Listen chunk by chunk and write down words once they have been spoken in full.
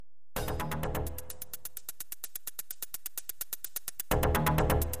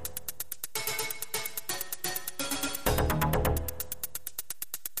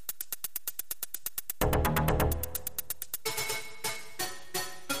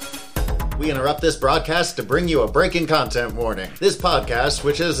We interrupt this broadcast to bring you a breaking content warning. This podcast,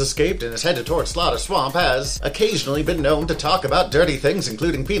 which has escaped and is headed towards Slaughter Swamp, has occasionally been known to talk about dirty things,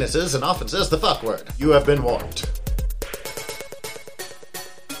 including penises, and often says the fuck word. You have been warned.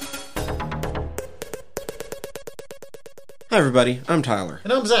 Hi everybody, I'm Tyler.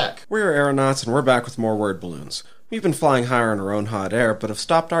 And I'm Zach. We're aeronauts and we're back with more word balloons. We've been flying higher in our own hot air, but have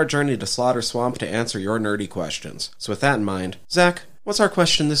stopped our journey to Slaughter Swamp to answer your nerdy questions. So with that in mind, Zach, what's our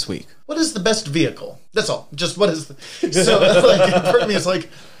question this week? What is the best vehicle? That's all. Just what is So, part of me is like,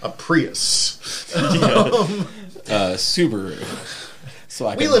 a Prius. Subaru. So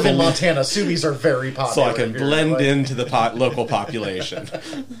I We live in Montana. Subis are very popular. So I can here. blend into the local population.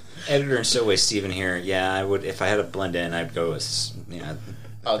 Editor and Stowaway Steven here. Yeah, I would. If I had to blend in, I'd go with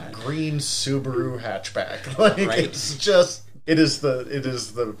a green Subaru hatchback. Like Right. it's just it is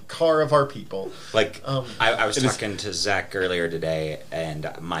the car of our people. Like I was talking to Zach earlier today, and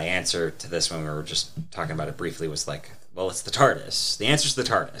my answer to this when we were just talking about it briefly was like, well, it's the TARDIS. The answer's the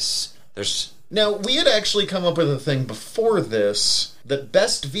TARDIS. Now, we had actually come up with a thing before this, that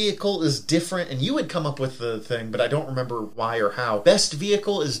best vehicle is different, and you had come up with the thing, but I don't remember why or how. Best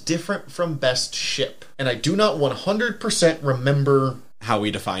vehicle is different from best ship. And I do not 100% remember How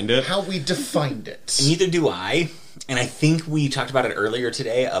we defined it? how we defined it. Neither do I. And I think we talked about it earlier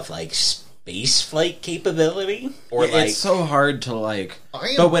today of like space flight capability, or like It's so hard to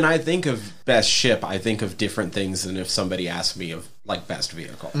But when I think of best ship, I think of different things than if somebody asked me of like best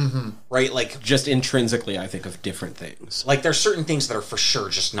vehicle. Mm-hmm. right, like Just intrinsically, I think of different things. like there's certain things that are for sure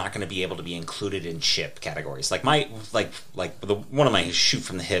just not going to be able to be included in ship categories. Like one of my shoot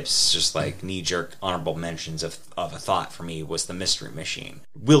from the hips, just like knee jerk honorable mentions of a thought for me was the Mystery Machine.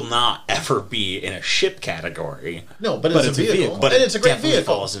 Will not ever be in a ship category. No, but it's a vehicle. But and it's a great definitely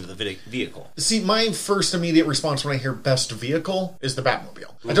vehicle. falls into the vehicle. See, my first immediate response when I hear best vehicle is the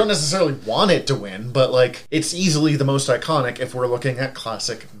Batmobile. I don't necessarily want it to win, but like it's easily the most iconic if we're looking at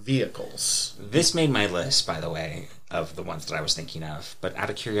classic vehicles. This made my list, by the way, of the ones that I was thinking of. But out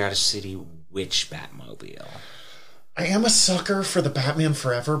of curiosity, which Batmobile? I am a sucker for the Batman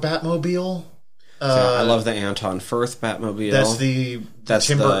Forever Batmobile. I love the Anton Firth Batmobile. That's the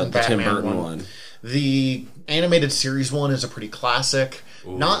Tim Burton the Tim Batman Burton one. The animated series one is a pretty classic.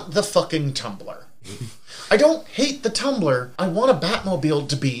 Ooh. Not the fucking Tumbler. I don't hate the Tumbler. I want a Batmobile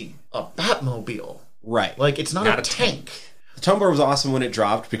to be a Batmobile. Right. Like, it's not a tank. The Tumbler was awesome when it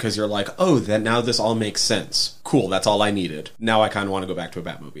dropped because you're like, oh, then now this all makes sense. Cool, that's all I needed. Now I kind of want to go back to a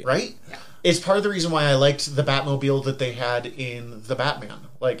Batmobile. Right? Yeah. It's part of the reason why I liked the Batmobile that they had in The Batman.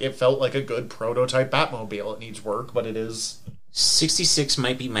 Like, it felt like a good prototype Batmobile. It needs work, but it is... 66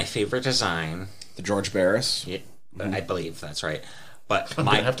 might be my favorite design. The George Barris? Yeah, I believe that's right. But I'm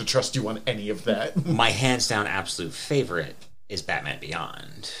going to have to trust you on any of that. My hands-down absolute favorite is Batman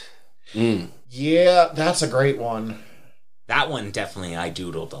Beyond. Yeah, that's a great one. That one definitely I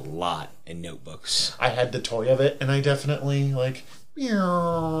doodled a lot in notebooks. I had the toy of it, and I definitely,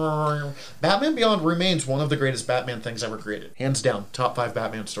 Batman Beyond remains one of the greatest Batman things ever created. Hands down, top 5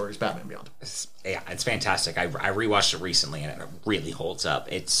 Batman stories, Batman Beyond. It's fantastic. I rewatched it recently, and it really holds up.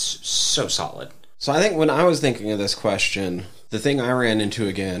 It's so solid. So I think when I was thinking of this question, the thing I ran into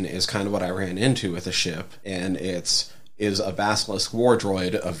again is kind of what I ran into with a ship, and is a Basilisk war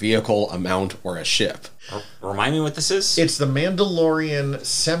droid a vehicle, a mount, or a ship? Remind me what this is? It's the Mandalorian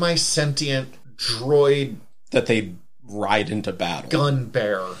semi-sentient droid that they ride into battle. Gun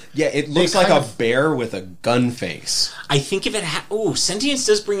bear. Yeah, it looks like a bear with a gun face. I think if it sentience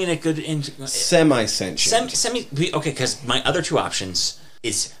does bring in a good... Semi-sentient. Okay, because my other two options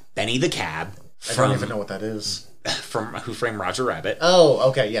is Benny the Cab. I don't even know what that is. From Who Framed Roger Rabbit. Oh,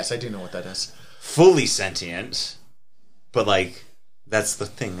 okay, yes, I do know what that is. Fully sentient, but that's the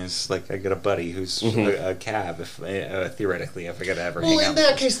thing is I get a buddy who's a cab. If theoretically, if I gotta ever hang out. Well, in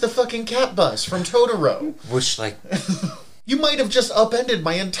that case, the fucking cat bus from Totoro. Which you might have just upended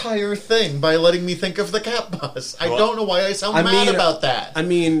my entire thing by letting me think of the cat bus. I don't know why I sound mad about that. I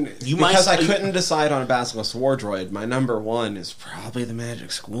mean, because I couldn't decide on a Basilisk war droid, my number one is probably the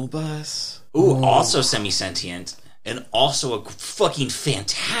Magic School Bus. Also semi-sentient, and also a fucking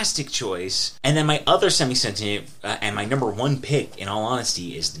fantastic choice. And then my other semi-sentient, and my number one pick, in all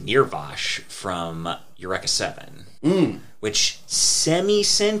honesty, is the Nirvash from Eureka 7. Which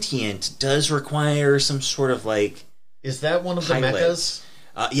semi-sentient does require some sort of Is that one of the pilot. mechas?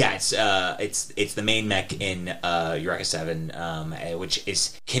 Yeah, it's the main mech in Eureka 7,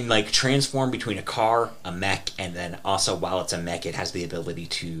 which can like transform between a car, a mech, and then also while it's a mech, it has the ability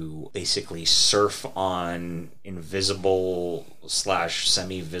to basically surf on invisible /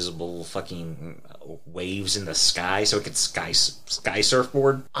 semi-visible fucking waves in the sky, so it can sky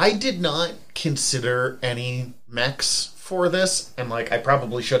surfboard. I did not consider any mechs for this, and like I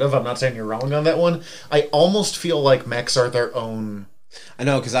probably should have. I'm not saying you're wrong on that one. I almost feel like mechs are their own. I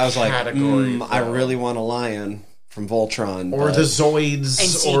know, because I was like, category, I really want a lion from Voltron, or but the Zoids,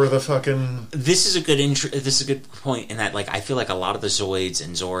 see, or the fucking. This is a good point in that like I feel like a lot of the Zoids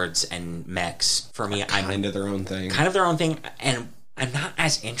and Zords and mechs for me, I'm kind of their own thing. Kind of their own thing, and I'm not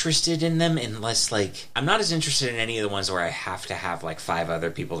as interested in them unless, like, I'm not as interested in any of the ones where I have to have, like, 5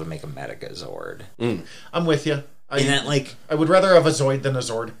 other people to make a Megazord. I'm with you. And that, like... I would rather have a Zoid than a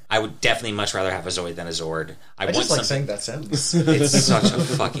Zord. I would definitely much rather have a Zoid than a Zord. I just like saying that sentence. It's such a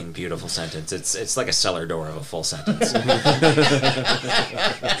fucking beautiful sentence. It's like a cellar door of a full sentence.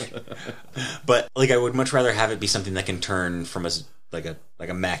 But, like, I would much rather have it be something that can turn from a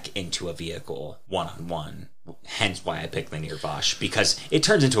mech into a vehicle one-on-one. Hence why I picked Linear Bosch, because it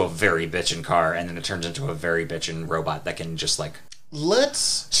turns into a very bitchin' car, and then it turns into a very bitchin' robot that can just, like...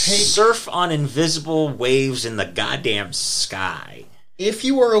 Let's take... surf on invisible waves in the goddamn sky. If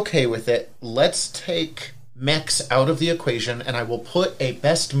you are okay with it, let's take mechs out of the equation, and I will put a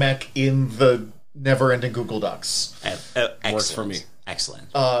best mech in the never-ending Google Docs. Works for me.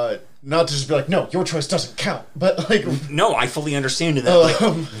 Excellent. Not to just be like, no, your choice doesn't count, but like... No, I fully understand that. Like,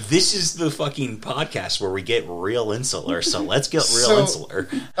 this is the fucking podcast where we get real insular, so let's get real insular.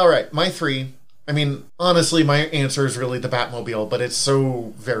 All right, my 3... I mean, honestly, my answer is really the Batmobile, but it's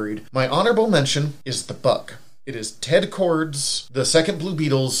so varied. My honorable mention is the Bug. It is Ted Kord's, the second Blue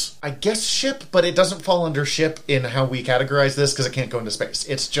Beetle's, I guess ship, but it doesn't fall under ship in how we categorize this because it can't go into space.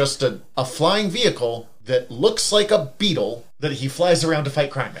 It's just a flying vehicle that looks like a beetle that he flies around to fight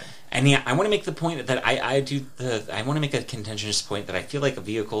crime in. And yeah, I want to make the point that I want to make a contentious point that I feel like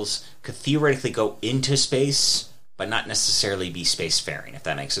vehicles could theoretically go into space, but not necessarily be spacefaring, if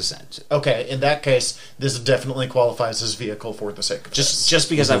that makes sense. Okay, in that case, this definitely qualifies as vehicle for the sake of just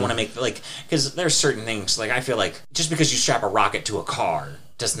because I want to make, like, because there's certain things, like, I feel like just because you strap a rocket to a car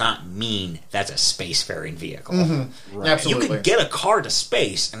does not mean that's a spacefaring vehicle. Mm-hmm. Right. Absolutely. You could get a car to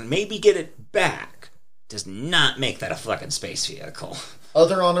space and maybe get it back. Does not make that a fucking space vehicle.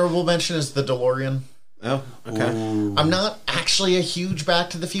 Other honorable mention is the DeLorean. Oh, okay. Ooh. I'm not actually a huge Back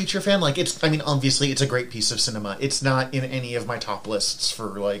to the Future fan. Like, obviously, it's a great piece of cinema. It's not in any of my top lists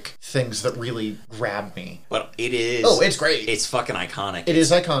for, like, things that really grab me. But it is. Oh, it's great. It's fucking iconic. It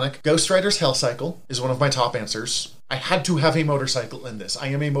is iconic. Ghost Rider's Hell Cycle is one of my top answers. I had to have a motorcycle in this. I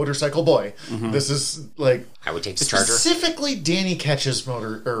am a motorcycle boy. Mm-hmm. This is, like... I would take the Charger. Specifically Danny Ketch's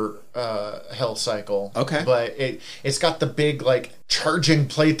Hell Cycle. Okay. But it's got the big, like, charging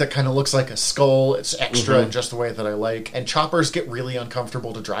plate that kind of looks like a skull. It's extra in just the way that I like. And choppers get really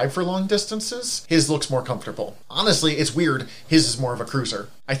uncomfortable to drive for long distances. His looks more comfortable. Honestly, it's weird. His is more of a cruiser.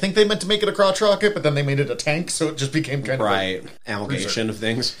 I think they meant to make it a crotch rocket, but then they made it a tank, so it just became kind of right. Amalgamation of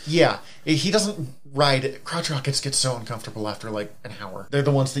things. Yeah. He doesn't ride it. Crotch rockets get so uncomfortable after, like, an hour. They're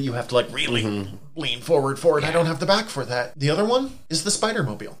the ones that you have to, like, really lean forward for, and I don't have the back for that. The other one is the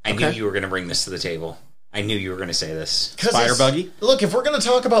Spider-Mobile. I knew you were going to bring this to the table. I knew you were going to say this. Spider Buggy? Look, if we're going to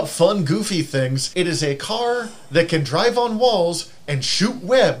talk about fun, goofy things, it is a car that can drive on walls and shoot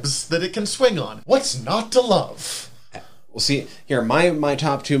webs that it can swing on. What's not to love? Well, see, here, my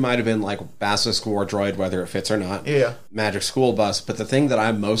top 2 might have been, like, Basilisk War Droid, whether it fits or not. Yeah. Magic School Bus, but the thing that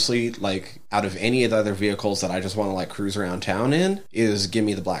I'm mostly, like, out of any of the other vehicles that I just want to, like, cruise around town in is give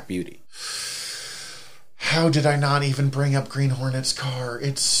me the Black Beauty. How did I not even bring up Green Hornet's car?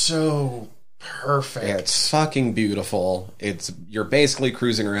 It's so... perfect. It's fucking beautiful. You're basically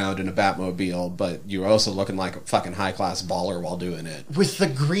cruising around in a Batmobile, but you're also looking like a fucking high-class baller while doing it. With the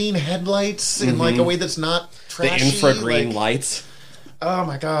green headlights in like a way that's not trashy. The infragreen lights. Oh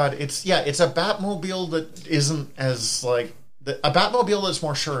my god. It's a Batmobile that isn't as like... a Batmobile that's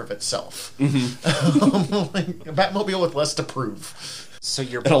more sure of itself. Mm-hmm. Like, a Batmobile with less to prove. So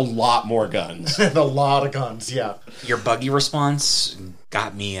and a lot more guns. And a lot of guns, yeah. Your buggy response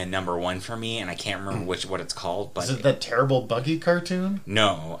got me a number 1 for me, and I can't remember what it's called. But is it that terrible buggy cartoon?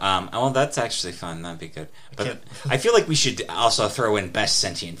 No. Well, that's actually fun. That'd be good. But I feel like we should also throw in best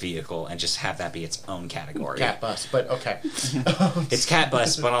sentient vehicle and just have that be its own category. Cat bus, but okay. It's cat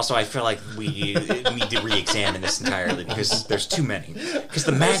bus, but also I feel like we need to re-examine this entirely because there's too many. Because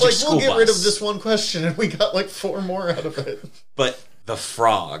the Magic School Bus... we'll get rid of this one question, and we got like 4 more out of it. But the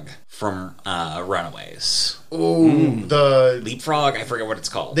frog from Runaways. Ooh, the Leapfrog? I forget what it's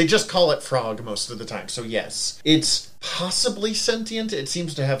called. They just call it frog most of the time, so yes. It's possibly sentient. It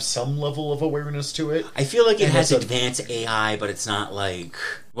seems to have some level of awareness to it. I feel like it And has it's advanced AI, but it's not like...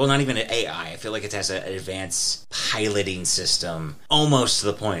 Well, not even an AI. I feel like it has an advanced piloting system, almost to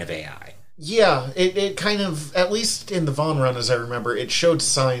the point of AI. Yeah, it kind of, at least in the Von run, as I remember, it showed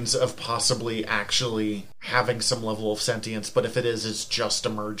signs of possibly actually having some level of sentience, but if it is, it's just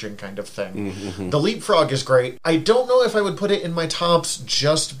emerging kind of thing. Mm-hmm. The Leapfrog is great. I don't know if I would put it in my tops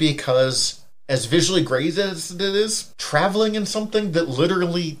just because, as visually great as it is, traveling in something that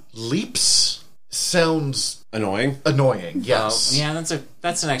literally leaps sounds Annoying. annoying, yes. Oh, yeah,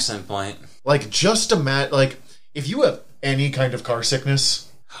 that's an excellent point. Like, just imagine, like, if you have any kind of car sickness...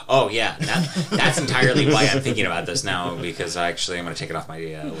 Oh, yeah. That's entirely why I'm thinking about this now, because I'm going to take it off my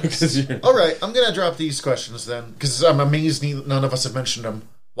list. All right, I'm going to drop these questions then, because I'm amazed none of us have mentioned them.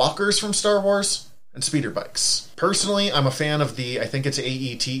 Walkers from Star Wars and speeder bikes. Personally, I'm a fan of I think it's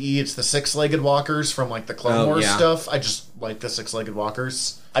AETE, it's the six-legged walkers from, like, the Clone Wars stuff. I just like the six-legged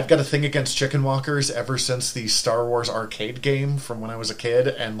walkers. I've got a thing against chicken walkers ever since the Star Wars arcade game from when I was a kid,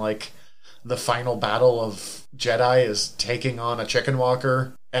 and, like, the final battle of Jedi is taking on a chicken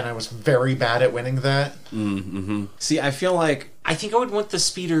walker, and I was very bad at winning that. Mm-hmm. See, I feel like... I think I would want the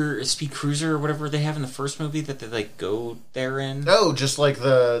speed cruiser or whatever they have in the first movie that they, like, go there in. Oh, just like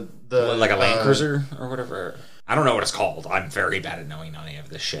the like a Land Cruiser or whatever. I don't know what it's called. I'm very bad at knowing any of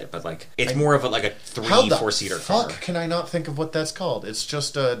this shit, but, like, it's more of a 3-4-seater car. Fuck, can I not think of what that's called? It's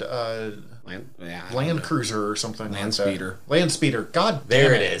just a Land Cruiser or something Land like Speeder. That. Land Speeder. God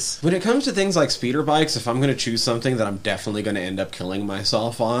There damn it is. When it comes to things like speeder bikes, if I'm going to choose something that I'm definitely going to end up killing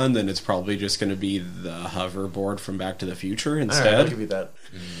myself on, then it's probably just going to be the hoverboard from Back to the Future instead. All right, I'll give you that.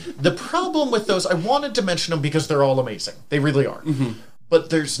 The problem with those, I wanted to mention them because they're all amazing. They really are. Mm-hmm. But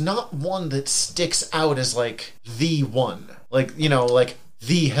there's not one that sticks out as, like, the one. Like, you know, like,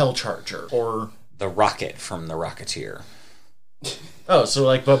 the Hellcharger, or... The rocket from The Rocketeer. Oh, so,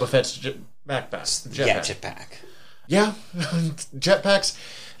 like, Boba Fett's backpack. Yeah, jetpack. Yeah, jetpacks.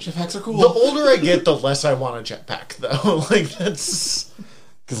 Jetpacks are cool. The older I get, the less I want a jetpack, though. Like, that's...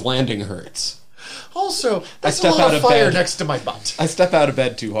 Because landing hurts. Also, that's a step lot out of of fire bed. next to my butt. I step out of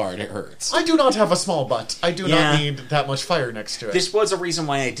bed too hard, it hurts. I do not have a small butt. I do Yeah. not need that much fire next to it. This was a reason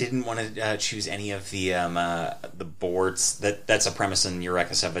why I didn't want to choose any of the boards. That's a premise in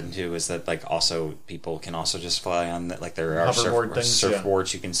Eureka 7 too. Is that, like, also people can also just fly on like there are Hoverboard things,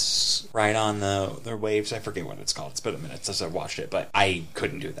 surfboards you can ride on the waves. I forget what it's called. It's been a minute since I watched it, but I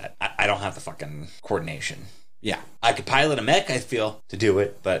couldn't do that. I don't have the fucking coordination. Yeah. I could pilot a mech, I feel, to do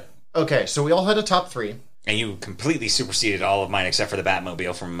it, but Okay, so we all had a top three. and you completely superseded all of mine except for the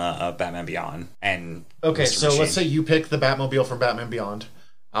Batmobile from Batman Beyond. And Okay, Mr. so Machine. let's say you pick the Batmobile from Batman Beyond.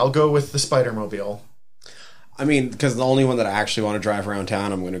 I'll go with the Spider-Mobile, I mean, because the only one that I actually want to drive around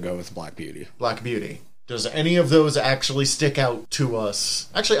town, I'm going to go with Black Beauty. Black Beauty. Does any of those actually stick out to us?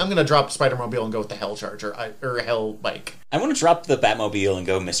 Actually, I'm going to drop Spider-Mobile and go with the Hellcharger, or Hell Bike. I want to drop the Batmobile and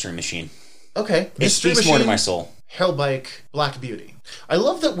go Mystery Machine. Okay. It speaks more to my soul. Hellbike, Black Beauty. I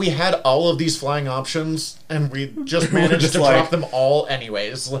love that we had all of these flying options, and we just managed just to like- drop them all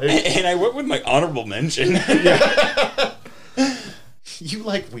anyways. Like, And I went with my honorable mention. you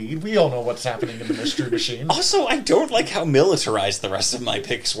like weed. We all know what's happening in the Mystery Machine. Also, I don't like how militarized the rest of my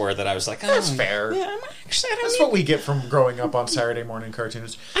picks were. That I was like, oh, That's fair. Yeah, I That's what we get from growing up on Saturday morning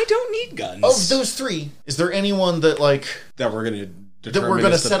cartoons. don't need guns. Of those three, is there anyone that, like, That we're going to that determine we're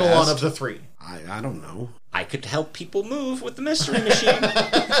going to is the settle on best? of the three? I don't know. I could help people move with the Mystery Machine.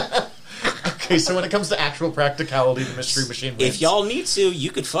 Okay, so when it comes to actual practicality, the Mystery Machine wins. If y'all need to,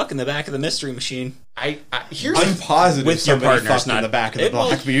 you could fuck in the back of the Mystery Machine. Here's I'm positive With your somebody partners, fucked in not- the back of the it will-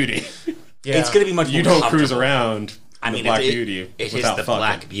 Black Beauty. yeah. It's going to be much You more don't cruise comfortable. around I in mean, the Black it Beauty it is without the fucking.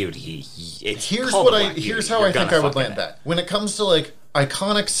 Black Beauty. It's Here's called what the I Black Beauty. here's how You're I think gonna I would fuck in land it. that. When it comes to, like,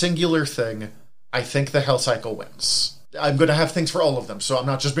 iconic singular thing, I think the Hell Cycle wins. I'm going to have things for all of them, so I'm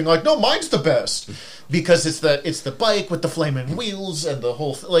not just being like, no, mine's the best, because it's the bike with the flaming wheels and the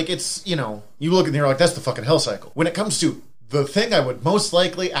whole like, it's, you know, you look and you're like, that's the fucking Hell Cycle. When it comes to the thing I would most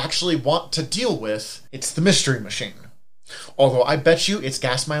likely actually want to deal with, it's the Mystery Machine. Although I bet you its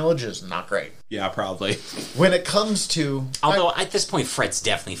gas mileage is not great. Yeah, probably. When it comes to Although, at this point, Fred's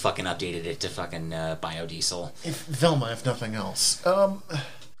definitely fucking updated it to fucking biodiesel. Velma, if nothing else,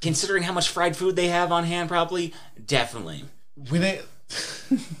 Considering how much fried food they have on hand, probably, definitely. when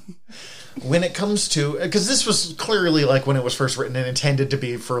it comes to, because this was clearly, like, when it was first written and intended to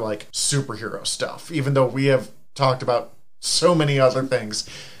be for, like, superhero stuff, even though we have talked about so many other things.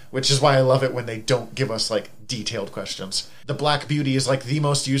 which is why I love it when they don't give us, like, detailed questions. The Black Beauty is, like, the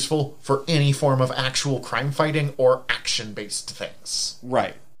most useful for any form of actual crime fighting or action-based things.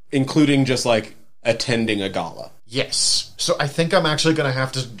 Right. Including just, like, attending a gala. Yes. So I think I'm actually going to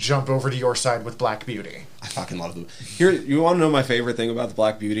have to jump over to your side with Black Beauty. I fucking love them. Here, you want to know my favorite thing about the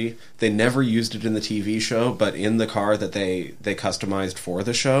Black Beauty? They never used it in the TV show, but in the car that they customized for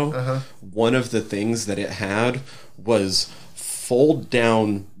the show, one of the things that it had was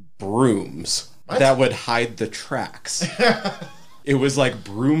fold-down brooms that would hide the tracks. It was like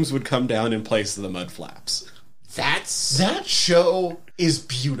brooms would come down in place of the mud flaps. That show is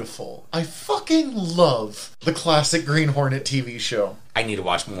beautiful. I fucking love the classic Green Hornet TV show. I need to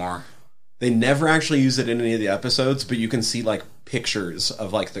watch more. They never actually use it in any of the episodes, but you can see, like, pictures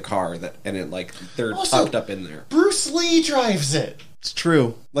of, like, the car and it, like, they're Also, tucked up in there. Bruce Lee drives it. It's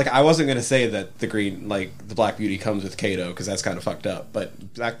true. Like, I wasn't going to say that the Black Beauty comes with Kato, because that's kind of fucked up,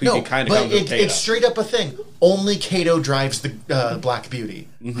 but Black Beauty kind of comes with Kato. It's straight up a thing. Only Kato drives the Black Beauty.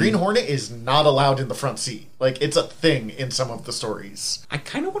 Green Hornet is not allowed in the front seat. Like, it's a thing in some of the stories. I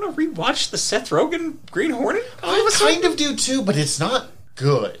kind of want to rewatch the Seth Rogen Green Hornet. I kind of do too, but it's not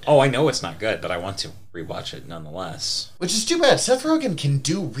good. Oh, I know it's not good, but I want to rewatch it nonetheless. Which is too bad. Seth Rogen can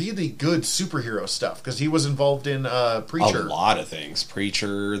do really good superhero stuff, because he was involved in Preacher. A lot of things.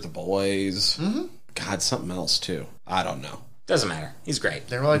 Preacher, The Boys. God, something else, too. I don't know. Doesn't matter. He's great.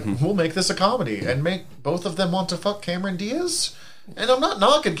 They were like, we'll make this a comedy, and make both of them want to fuck Cameron Diaz? And I'm not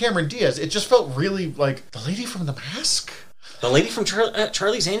knocking Cameron Diaz. It just felt really like the lady from The Mask. The lady from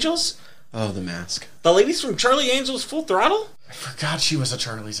Charlie's Angels? Oh, The Mask. The ladies from Charlie Angels Full Throttle? I forgot she was a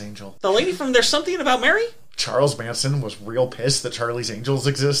Charlie's Angel. The lady from There's Something About Mary? Charles Manson was real pissed that Charlie's Angels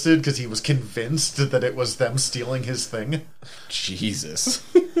existed because he was convinced that it was them stealing his thing. Jesus.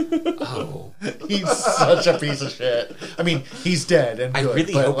 Oh. He's such a piece of shit. I mean, he's dead and good. I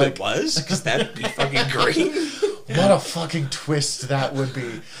really but, hope like, it was, because that'd be fucking great. What a fucking twist that would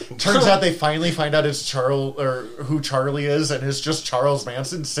be. Turns out they finally find out it's Charles, or who Charlie is, and it's just Charles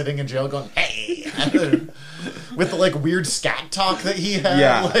Manson sitting in jail going, hey! With the, like, weird scat talk that he had.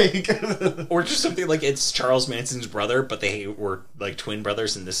 Yeah. Like, Or just something like it's Charles Manson's brother, but they were like twin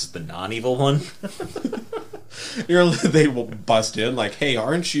brothers, and this is the non-evil one. They will bust in like, hey,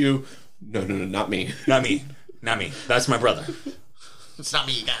 aren't you... No, not me. Not me. Not me. That's my brother. it's not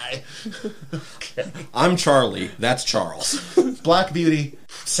me, guy. Okay. I'm Charlie. That's Charles. Black Beauty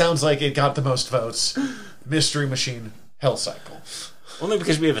sounds like it got the most votes. Mystery Machine, Hell Cycle. Only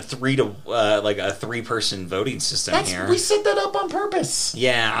because we have a 3-person voting system here. We set that up on purpose.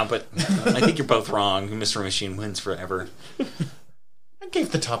 Yeah, but I think you're both wrong. Mystery Machine wins forever. I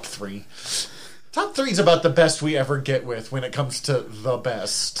gave the top 3. Top 3 is about the best we ever get with when it comes to the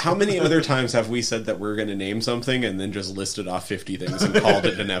best. How many other times have we said that we're going to name something and then just listed off 50 things and called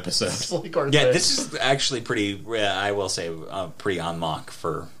it an episode? It's like our Yeah, thing. this is actually pretty, I will say, pretty on mock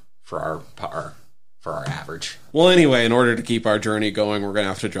for our average. Well, anyway, in order to keep our journey going, we're going to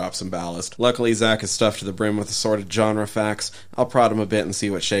have to drop some ballast. Luckily, Zach is stuffed to the brim with assorted genre facts. I'll prod him a bit and see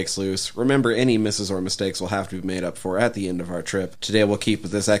what shakes loose. Remember, any misses or mistakes will have to be made up for at the end of our trip. Today, we'll keep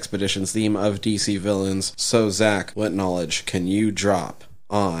with this expedition's theme of DC villains. So, Zach, what knowledge can you drop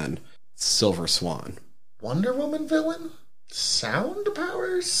on Silver Swan? Wonder Woman villain? Sound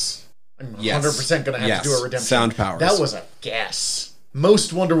powers? I'm Yes. 100% going to have to do a redemption. Sound powers. That was a guess.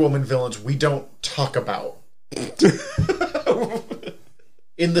 Most Wonder Woman villains we don't talk about.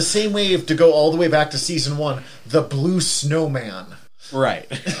 In the same way, if to go all the way back to season 1, the Blue Snowman. Right.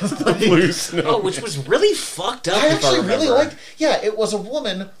 Blue Snow. Oh, which was really fucked up. I if actually really remember. liked... Yeah, it was a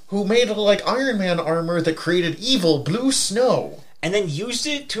woman who made, like, Iron Man armor that created evil blue snow. And then used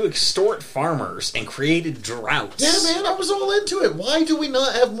it to extort farmers and created droughts. Yeah, man, I was all into it. Why do we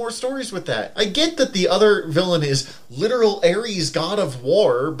not have more stories with that? I get that the other villain is literal Ares, god of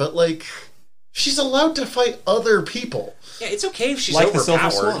war, but, like, she's allowed to fight other people. Yeah, it's okay if she's Like the Silver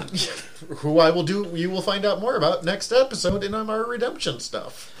overpowered. Swan. Who I will do, you will find out more about next episode in our redemption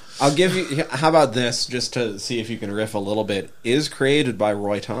stuff. I'll give you... How about this, just to see if you can riff a little bit? Is created by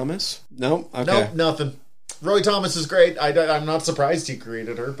Roy Thomas? No? Okay. Nope, nothing. Roy Thomas is great. I'm not surprised he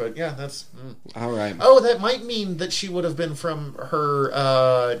created her, but yeah, that's... All right. Oh, that might mean that she would have been from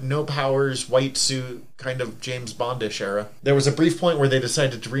her no powers, white suit, kind of James Bondish era. There was a brief point where they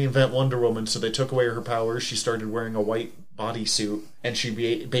decided to reinvent Wonder Woman, so they took away her powers. She started wearing a white bodysuit, and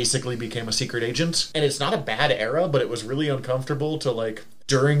she basically became a secret agent. And it's not a bad era, but it was really uncomfortable to, like,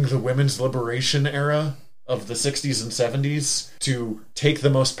 during the women's liberation era of the 60s and 70s, to take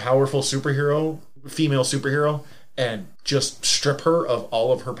the most powerful female superhero, and just strip her of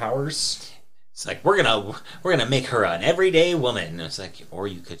all of her powers. It's like, we're gonna make her an everyday woman. And it's like, or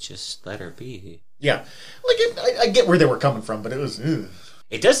you could just let her be. Yeah. I get where they were coming from, but it was... Ugh.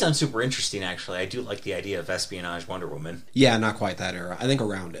 It does sound super interesting, actually. I do like the idea of espionage Wonder Woman. Yeah, not quite that era. I think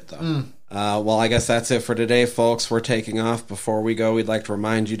around it, though. Well, I guess that's it for today, folks. We're taking off. Before we go, we'd like to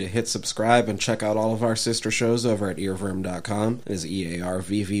remind you to hit subscribe and check out all of our sister shows over at earworm.com. It is EARVVYRM.com.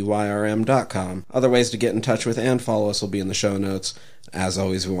 Other ways to get in touch with and follow us will be in the show notes. As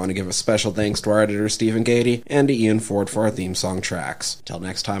always, we want to give a special thanks to our editor, Stephen Gady, and to Ian Ford for our theme song tracks. Till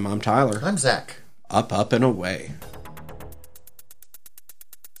next time, I'm Tyler. I'm Zach. Up, up, and away.